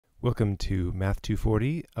Welcome to Math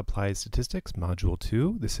 240 Applied Statistics Module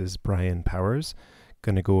 2. This is Brian Powers.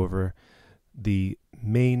 Going to go over the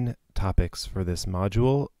main topics for this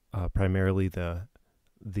module, primarily the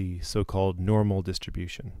so-called normal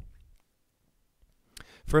distribution.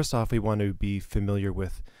 First off, we want to be familiar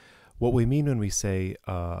with what we mean when we say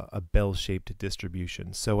a bell-shaped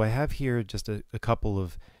distribution. So I have here just a couple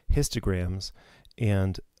of histograms,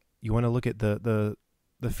 and you want to look at the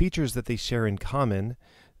features that they share in common.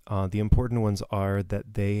 The important ones are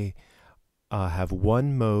that they have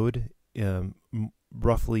one mode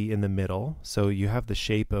roughly in the middle. So you have the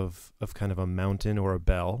shape of kind of a mountain or a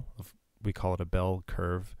bell. We call it a bell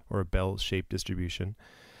curve or a bell-shaped distribution.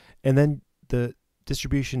 And then the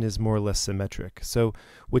distribution is more or less symmetric. So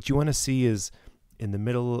what you want to see is in the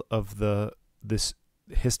middle of this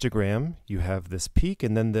histogram, you have this peak,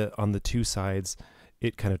 and then on the two sides,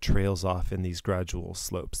 it kind of trails off in these gradual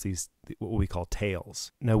slopes, these what we call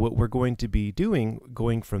tails. Now what we're going to be doing,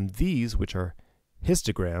 going from these, which are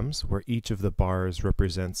histograms, where each of the bars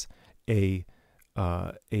represents a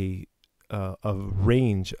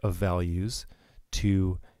range of values,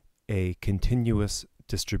 to a continuous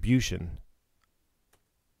distribution.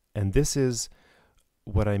 And this is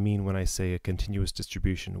what I mean when I say a continuous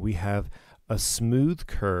distribution. We have a smooth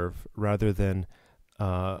curve rather than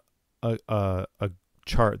a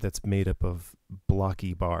chart that's made up of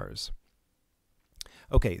blocky bars.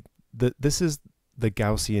 Okay, this is the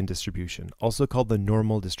Gaussian distribution, also called the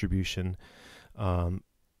normal distribution, and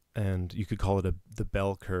you could call it the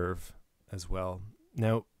bell curve as well.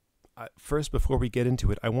 Now, first, before we get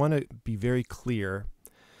into it, I want to be very clear.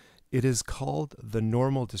 It is called the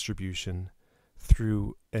normal distribution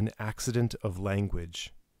through an accident of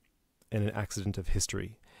language and an accident of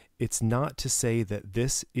history. It's not to say that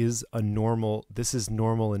this is normal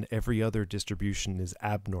and every other distribution is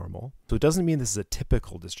abnormal. So it doesn't mean this is a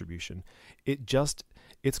typical distribution.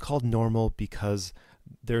 It's called normal because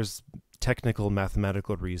there's technical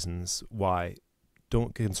mathematical reasons why.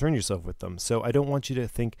 Don't concern yourself with them. So I don't want you to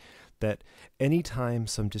think that anytime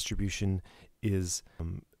some distribution is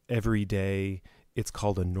every day, it's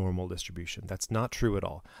called a normal distribution. That's not true at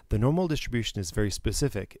all. The normal distribution is very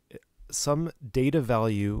specific. Some data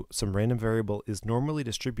value, some random variable is normally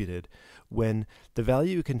distributed when the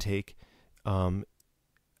value you can take,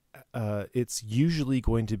 it's usually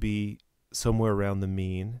going to be somewhere around the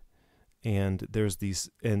mean, and there's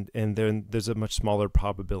then there's a much smaller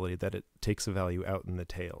probability that it takes a value out in the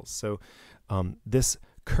tails. So this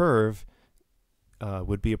curve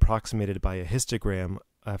would be approximated by a histogram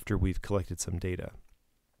after we've collected some data.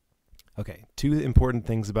 Okay, two important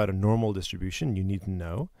things about a normal distribution you need to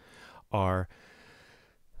know are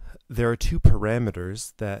there are two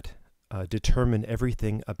parameters that determine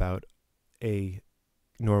everything about a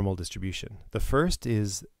normal distribution. The first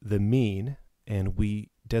is the mean, and we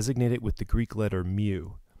designate it with the Greek letter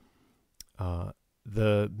mu.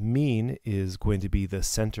 The mean is going to be the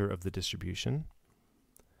center of the distribution.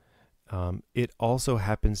 It also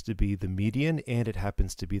happens to be the median, and it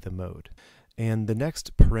happens to be the mode. And the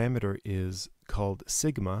next parameter is called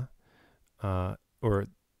sigma, or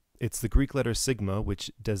it's the Greek letter sigma,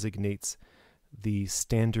 which designates the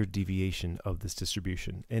standard deviation of this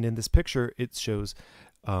distribution. And in this picture, it shows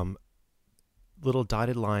little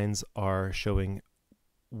dotted lines are showing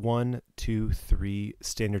 1, 2, 3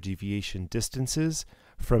 standard deviation distances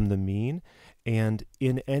from the mean. And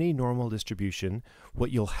in any normal distribution,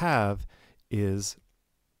 what you'll have is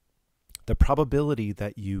the probability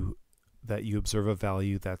that you observe a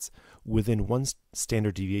value that's within one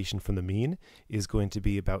standard deviation from the mean is going to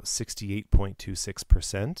be about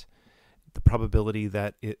 68.26%. The probability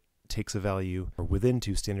that it takes a value within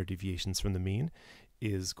 2 standard deviations from the mean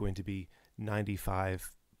is going to be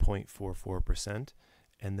 95.44%.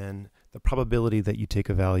 And then the probability that you take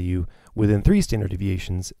a value within 3 standard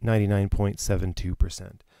deviations,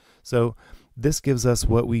 99.72%. So this gives us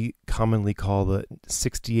what we commonly call the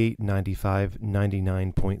 68, 95,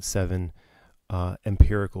 99.7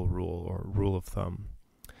 empirical rule, or rule of thumb.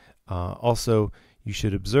 Also, you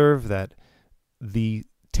should observe that the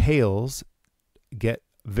tails get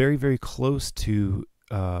very, very close to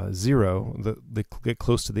 0. They get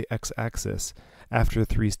close to the x-axis after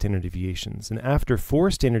 3 standard deviations. And after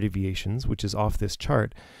 4 standard deviations, which is off this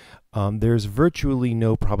chart, there's virtually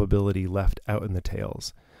no probability left out in the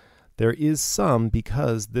tails. There is some,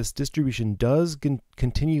 because this distribution does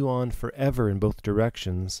continue on forever in both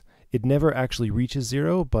directions. It never actually reaches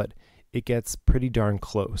 0, but it gets pretty darn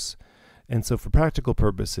close. And so for practical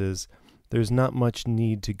purposes, there's not much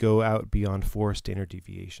need to go out beyond 4 standard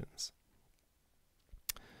deviations.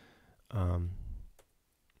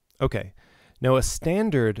 Okay, Now, a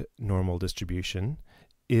standard normal distribution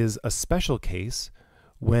is a special case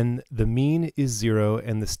when the mean is 0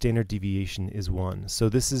 and the standard deviation is 1. So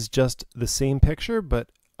this is just the same picture,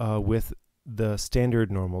 but with the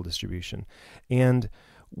standard normal distribution. And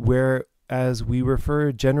whereas we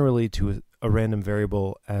refer generally to a random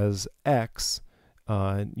variable as x,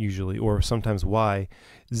 usually, or sometimes y,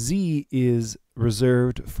 z is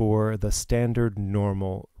reserved for the standard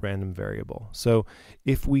normal random variable. So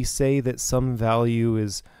if we say that some value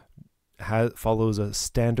follows a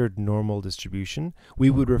standard normal distribution, we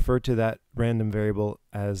would refer to that random variable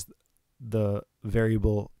as the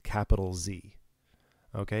variable capital Z.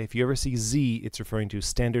 Okay, if you ever see Z, it's referring to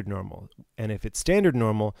standard normal. And if it's standard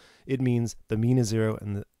normal, it means the mean is 0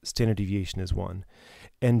 and the standard deviation is 1.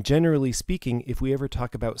 And generally speaking, if we ever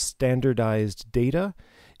talk about standardized data,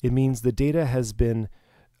 it means the data has been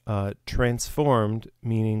transformed,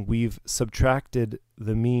 meaning we've subtracted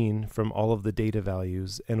the mean from all of the data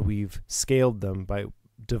values and we've scaled them by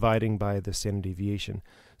dividing by the standard deviation,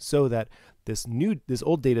 so that this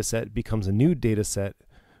old data set becomes a new data set,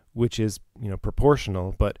 which is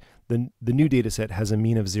proportional, but the new data set has a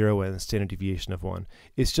mean of 0 and a standard deviation of 1.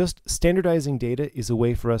 It's just standardizing data is a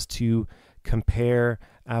way for us to compare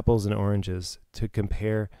apples and oranges, to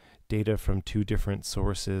compare data from two different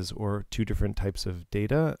sources or two different types of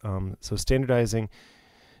data. So standardizing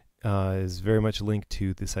is very much linked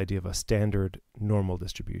to this idea of a standard normal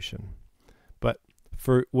distribution. But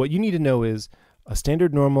for what you need to know is a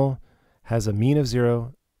standard normal has a mean of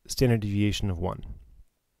 0, standard deviation of 1.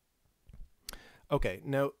 Okay,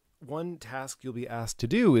 now one task you'll be asked to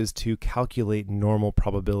do is to calculate normal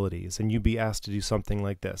probabilities, and you'd be asked to do something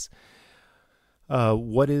like this.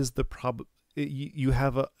 What is the you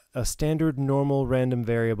have a standard normal random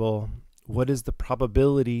variable. What is the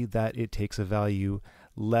probability that it takes a value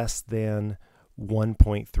less than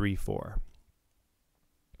 1.34?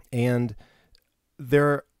 And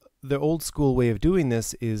the old school way of doing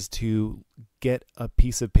this is to get a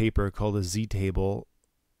piece of paper called a z-table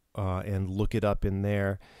and look it up in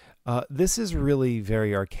there. This is really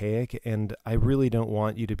very archaic, and I really don't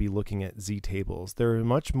want you to be looking at z-tables. There are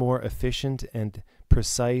much more efficient and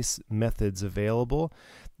precise methods available.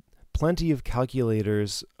 Plenty of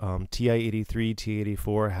calculators, TI-83,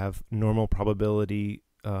 TI-84, have normal probability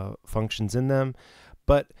functions in them,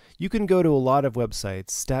 but you can go to a lot of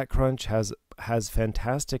websites. StatCrunch has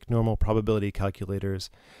fantastic normal probability calculators.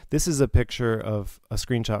 This is a picture of a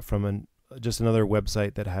screenshot from just another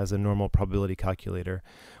website that has a normal probability calculator,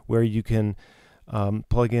 where you can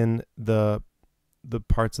plug in the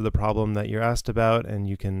parts of the problem that you're asked about, and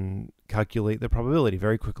you can calculate the probability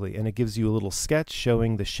very quickly. And it gives you a little sketch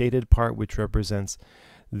showing the shaded part, which represents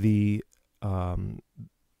the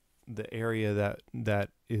area that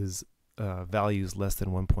is values less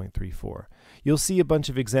than 1.34. You'll see a bunch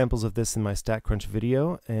of examples of this in my StatCrunch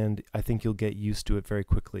video, and I think you'll get used to it very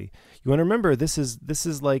quickly. You want to remember, this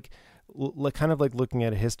is like kind of like looking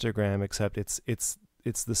at a histogram, except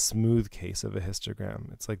it's the smooth case of a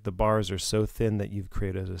histogram. It's like the bars are so thin that you've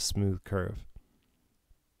created a smooth curve.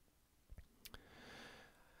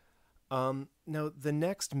 Now, the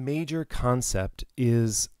next major concept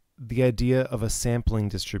is the idea of a sampling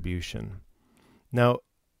distribution. Now,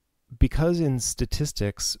 because in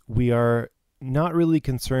statistics, we are not really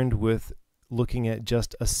concerned with looking at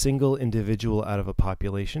just a single individual out of a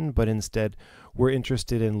population, but instead we're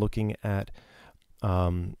interested in looking at,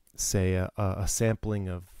 say, a sampling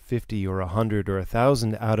of 50 or 100 or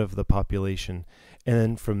 1,000 out of the population, and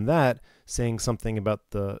then from that saying something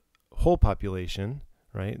about the whole population,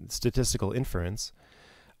 right? Statistical inference.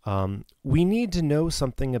 We need to know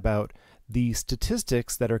something about the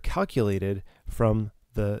statistics that are calculated from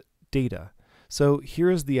the data. So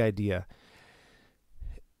here's the idea.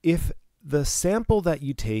 If the sample that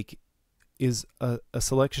you take is a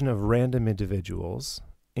selection of random individuals,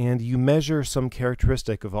 and you measure some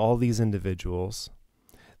characteristic of all these individuals,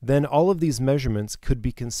 then all of these measurements could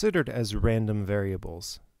be considered as random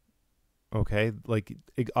variables. Okay, like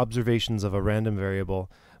observations of a random variable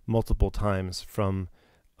multiple times from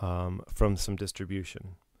some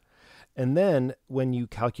distribution. And then when you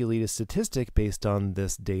calculate a statistic based on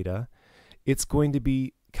this data, it's going to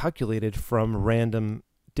be calculated from random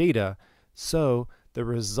data. So the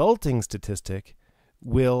resulting statistic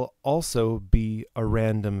will also be a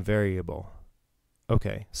random variable.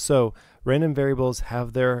 Okay, so random variables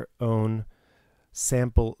have their own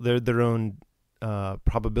sample, their own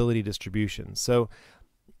probability distribution. So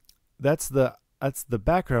that's the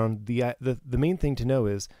background. The main thing to know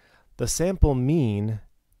is the sample mean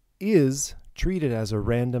is treated as a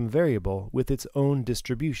random variable with its own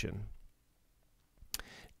distribution.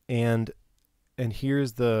 And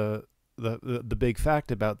here's the big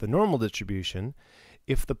fact about the normal distribution.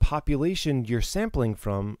 If the population you're sampling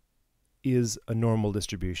from is a normal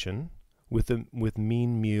distribution with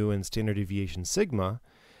mean mu and standard deviation sigma,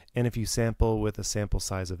 and if you sample with a sample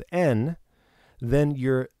size of n, then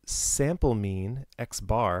your sample mean, x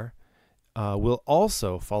bar, will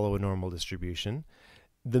also follow a normal distribution.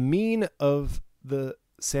 The mean of the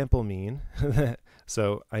sample mean,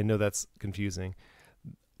 so I know that's confusing.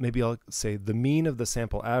 Maybe I'll say the mean of the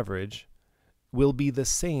sample average will be the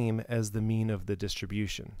same as the mean of the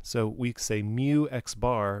distribution. So we say mu x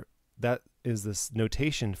bar, that is this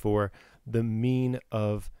notation for the mean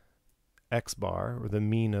of x bar, or the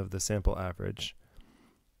mean of the sample average.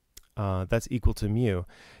 That's equal to mu.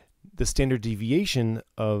 The standard deviation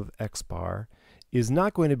of x bar is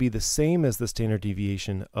not going to be the same as the standard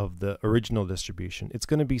deviation of the original distribution. It's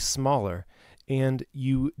going to be smaller, and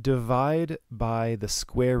you divide by the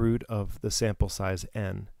square root of the sample size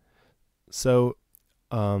n. So,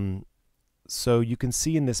 so you can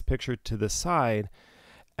see in this picture to the side,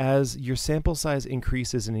 as your sample size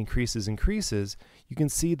increases and increases, you can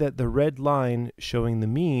see that the red line showing the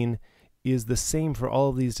mean is the same for all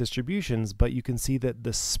of these distributions, but you can see that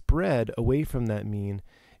the spread away from that mean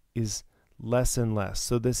is less and less.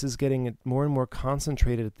 So this is getting more and more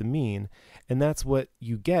concentrated at the mean, and that's what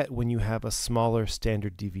you get when you have a smaller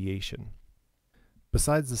standard deviation.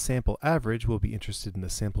 Besides the sample average, we'll be interested in the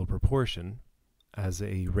sample proportion as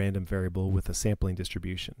a random variable with a sampling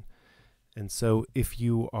distribution. And so if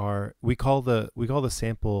you are, we call the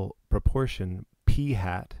sample proportion p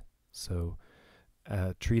hat, so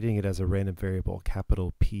treating it as a random variable,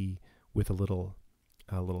 capital P with a little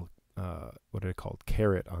what are they called,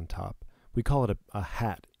 caret on top. We call it a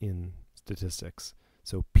hat in statistics.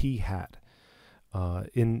 So p hat.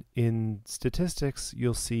 In statistics,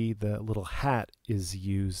 you'll see the little hat is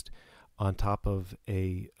used on top of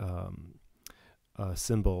a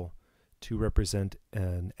symbol to represent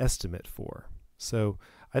an estimate for. So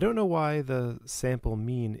I don't know why the sample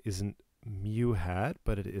mean isn't mu hat,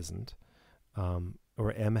 but it isn't,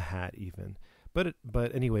 or m hat even. But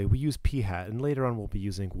anyway, we use p hat, and later on we'll be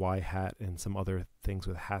using y hat and some other things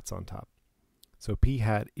with hats on top. So p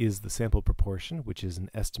hat is the sample proportion, which is an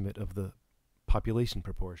estimate of the population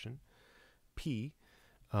proportion. P.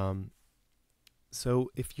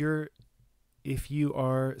 So if you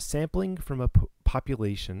are sampling from a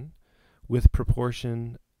population with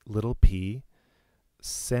proportion little p,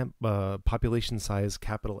 population size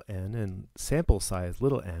capital N, and sample size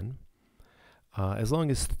little n, as long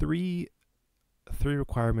as three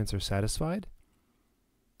requirements are satisfied,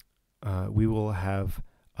 we will have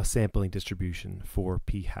a sampling distribution for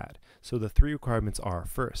p hat. So the three requirements are: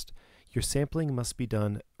 first, your sampling must be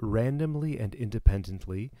done randomly and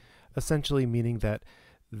independently, essentially meaning that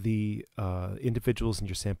the individuals in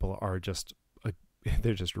your sample are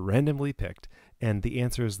they're just randomly picked, and the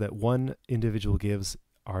answers that one individual gives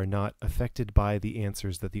are not affected by the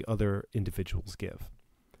answers that the other individuals give.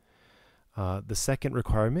 The second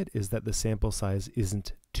requirement is that the sample size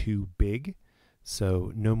isn't too big,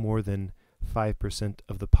 so no more than 5%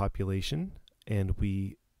 of the population, and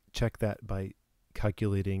we check that by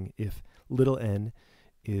calculating if little n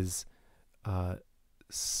is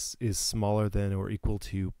smaller than or equal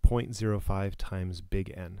to 0.05 times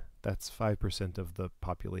big N. That's 5% of the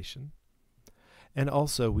population. And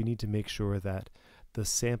also we need to make sure that the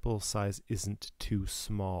sample size isn't too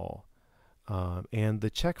small. And the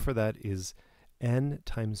check for that is n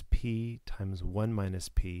times p times 1 minus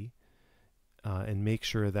p, and make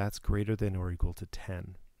sure that's greater than or equal to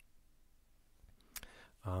 10.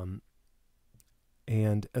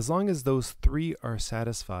 And as long as those three are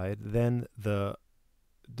satisfied, then the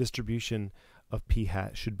distribution of p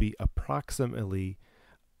hat should be approximately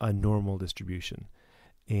a normal distribution.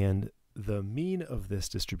 And the mean of this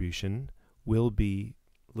distribution will be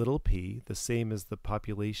little p, the same as the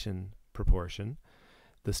population proportion.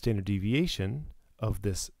 The standard deviation of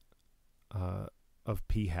this of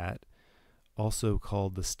p hat, also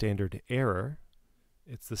called the standard error,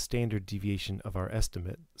 it's the standard deviation of our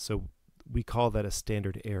estimate, so we call that a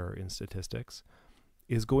standard error in statistics,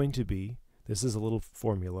 is going to be, this is a little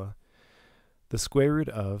formula, the square root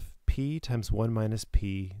of p times 1 minus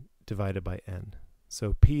p divided by n.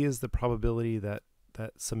 So p is the probability that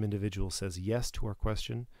some individual says yes to our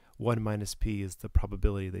question, 1 minus p is the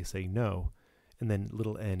probability they say no, and then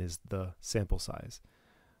little n is the sample size.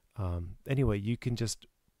 Anyway, you can just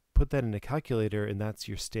put that in a calculator, and that's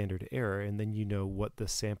your standard error, and then you know what the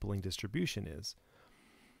sampling distribution is.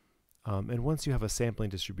 And once you have a sampling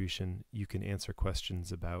distribution, you can answer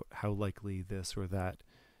questions about how likely this or that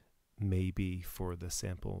may be for the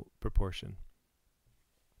sample proportion.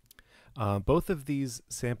 Both of these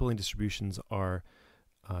sampling distributions are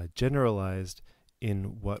generalized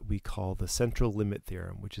in what we call the central limit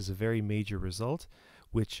theorem, which is a very major result,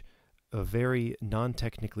 which very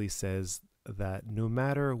non-technically says that no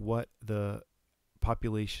matter what the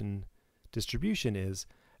population distribution is,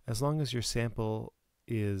 as long as your sample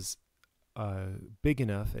is big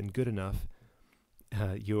enough and good enough,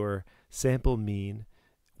 your sample mean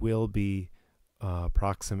will be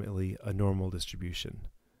approximately a normal distribution.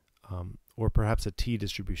 Or perhaps a t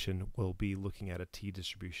distribution. We'll be looking at a t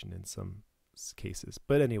distribution in some cases.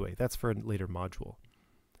 But anyway, that's for a later module.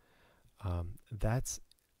 That's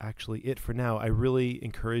actually it for now. I really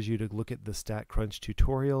encourage you to look at the StatCrunch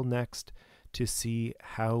tutorial next to see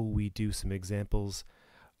how we do some examples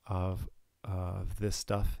of this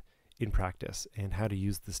stuff in practice and how to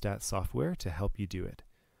use the stat software to help you do it.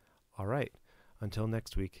 All right, until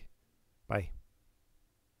next week, bye.